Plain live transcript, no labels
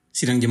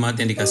Sidang jemaat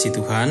yang dikasihi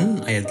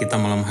Tuhan, ayat kita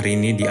malam hari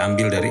ini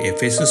diambil dari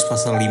Efesus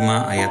pasal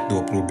 5 ayat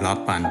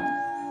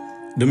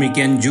 28.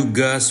 Demikian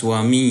juga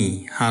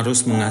suami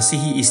harus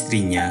mengasihi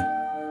isterinya,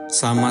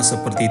 sama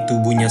seperti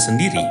tubuhnya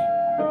sendiri.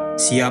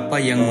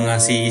 Siapa yang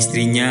mengasihi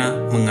isterinya,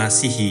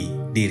 mengasihi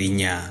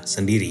dirinya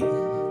sendiri.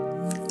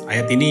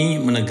 Ayat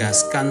ini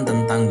menegaskan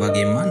tentang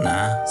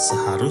bagaimana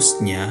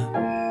seharusnya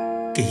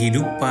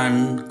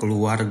kehidupan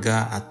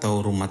keluarga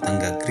atau rumah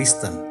tangga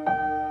Kristen.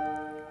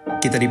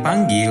 Kita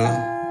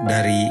dipanggil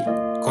dari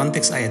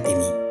konteks ayat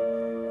ini,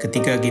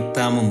 ketika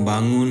kita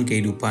membangun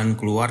kehidupan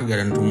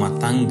keluarga dan rumah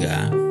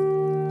tangga,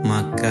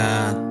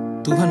 maka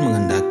Tuhan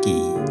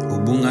menghendaki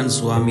hubungan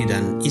suami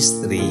dan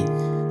istri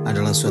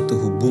adalah suatu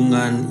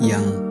hubungan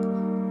yang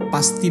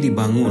pasti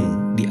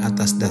dibangun di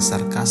atas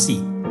dasar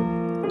kasih.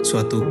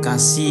 Suatu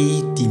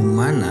kasih di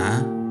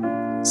mana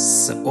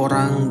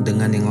seorang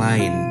dengan yang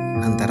lain,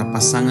 antara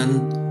pasangan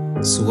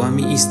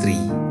suami istri,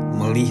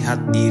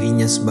 melihat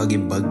dirinya sebagai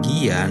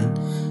bagian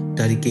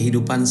dari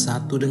kehidupan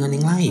satu dengan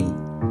yang lain.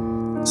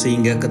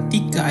 Sehingga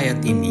ketika ayat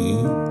ini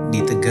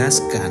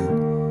ditegaskan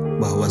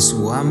bahwa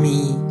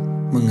suami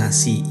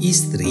mengasihi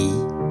istri,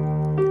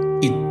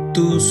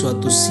 itu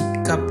suatu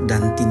sikap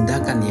dan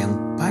tindakan yang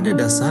pada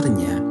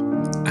dasarnya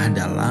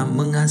adalah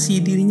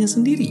mengasihi dirinya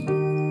sendiri.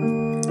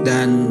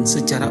 Dan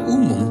secara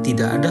umum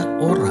tidak ada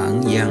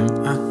orang yang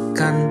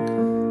akan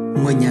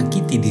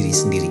menyakiti diri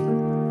sendiri.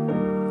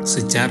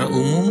 Secara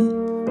umum,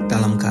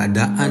 dalam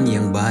keadaan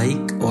yang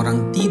baik,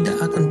 orang tidak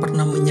akan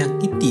pernah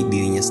menyakiti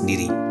dirinya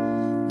sendiri.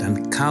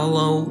 Dan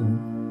kalau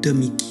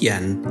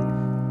demikian,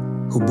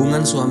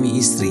 hubungan suami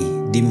istri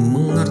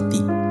dimengerti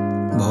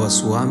bahwa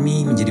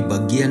suami menjadi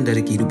bagian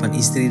dari kehidupan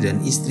istri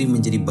dan istri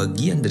menjadi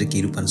bagian dari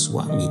kehidupan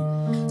suami,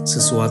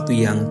 sesuatu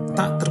yang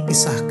tak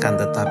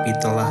terpisahkan tetapi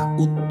telah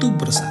utuh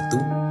bersatu,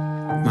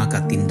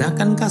 maka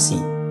tindakan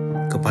kasih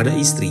kepada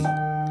istri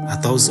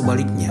atau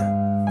sebaliknya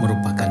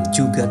merupakan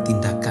juga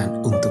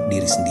tindakan untuk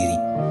diri sendiri.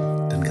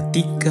 Dan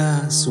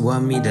ketika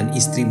suami dan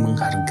istri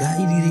menghargai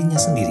dirinya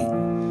sendiri,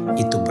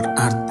 itu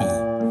berarti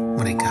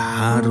mereka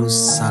harus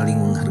saling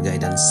menghargai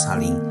dan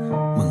saling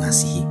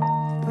mengasihi.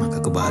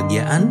 Maka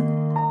kebahagiaan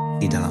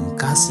di dalam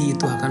kasih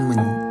itu akan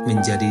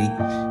menjadi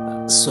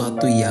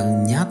sesuatu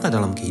yang nyata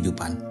dalam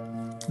kehidupan.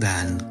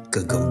 Dan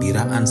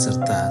kegembiraan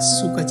serta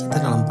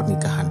sukacita dalam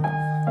pernikahan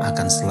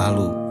akan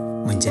selalu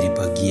menjadi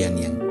bagian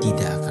yang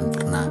tidak akan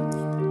pernah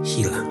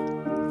hilang.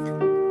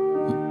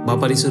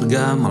 Bapa di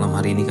surga, malam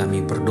hari ini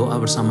kami berdoa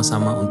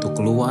bersama-sama untuk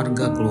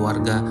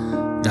keluarga-keluarga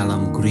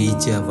dalam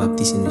Gereja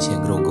Baptis Indonesia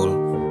Grogol.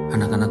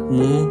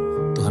 Anak-anak-Mu,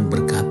 Tuhan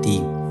berkati.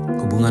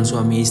 Hubungan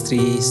suami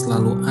istri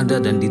selalu ada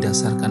dan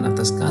didasarkan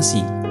atas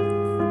kasih.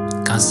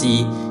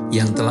 Kasih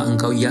yang telah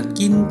Engkau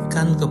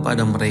yakinkan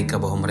kepada mereka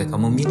bahwa mereka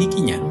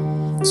memilikinya.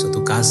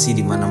 Suatu kasih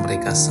di mana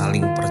mereka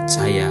saling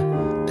percaya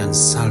dan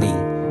saling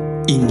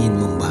ingin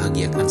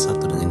membahagiakan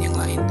satu dengan yang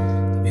lain.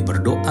 Kami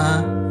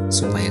berdoa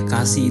supaya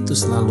kasih itu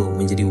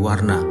selalu menjadi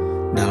warna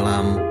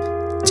dalam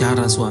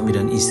cara suami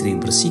dan istri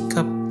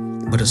bersikap,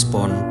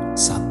 berespon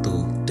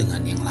satu dengan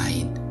yang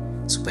lain.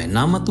 Supaya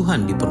nama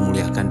Tuhan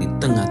dipermuliakan di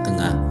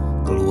tengah-tengah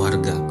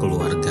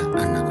keluarga-keluarga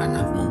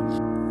anak-anak-Mu.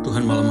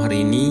 Tuhan, malam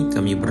hari ini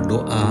kami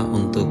berdoa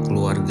untuk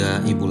keluarga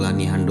Ibu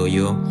Lani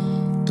Handoyo.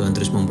 Tuhan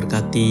terus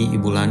memberkati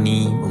Ibu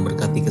Lani,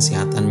 memberkati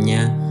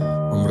kesehatannya,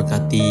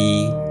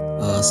 memberkati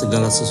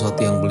segala sesuatu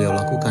yang beliau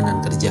lakukan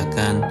dan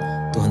kerjakan.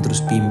 Tuhan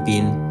terus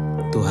pimpin,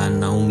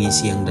 Tuhan naungi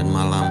siang dan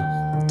malam.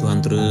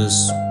 Tuhan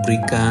terus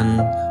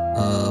berikan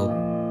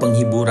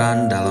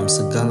penghiburan dalam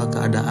segala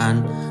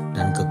keadaan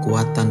dan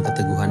kekuatan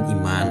keteguhan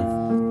iman.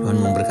 Tuhan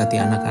memberkati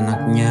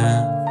anak-anaknya,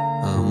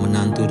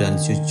 menantu dan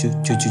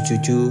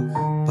cucu-cucu,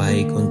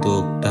 baik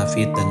untuk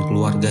David dan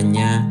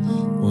keluarganya,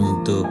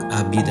 untuk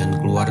Abi dan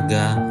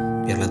keluarga.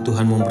 Biarlah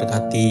Tuhan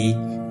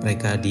memberkati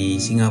mereka di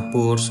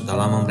Singapura. Sudah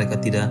lama mereka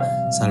tidak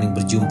saling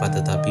berjumpa,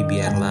 tetapi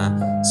biarlah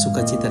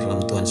sukacita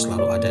dalam Tuhan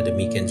selalu ada.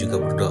 Demikian juga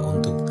berdoa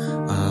untuk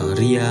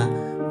Ria.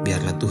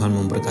 Biarlah Tuhan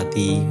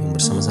memberkati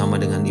bersama-sama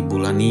dengan Ibu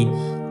Lani.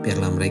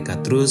 Biarlah mereka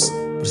terus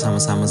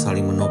bersama-sama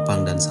saling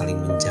menopang dan saling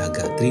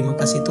menjaga. Terima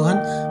kasih Tuhan.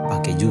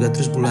 Pakai juga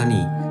terus Bu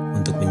Lani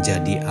untuk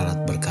menjadi alat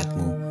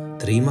berkat-Mu.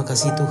 Terima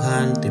kasih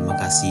Tuhan. Terima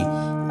kasih.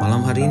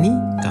 Malam hari ini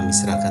kami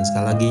serahkan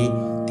sekali lagi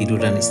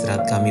tidur dan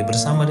istirahat kami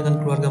bersama dengan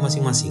keluarga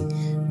masing-masing.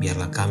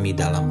 Biarlah kami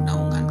dalam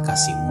naungan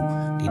kasih-Mu.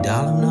 Di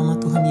dalam nama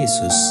Tuhan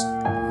Yesus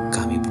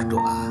kami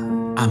berdoa.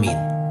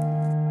 Amin.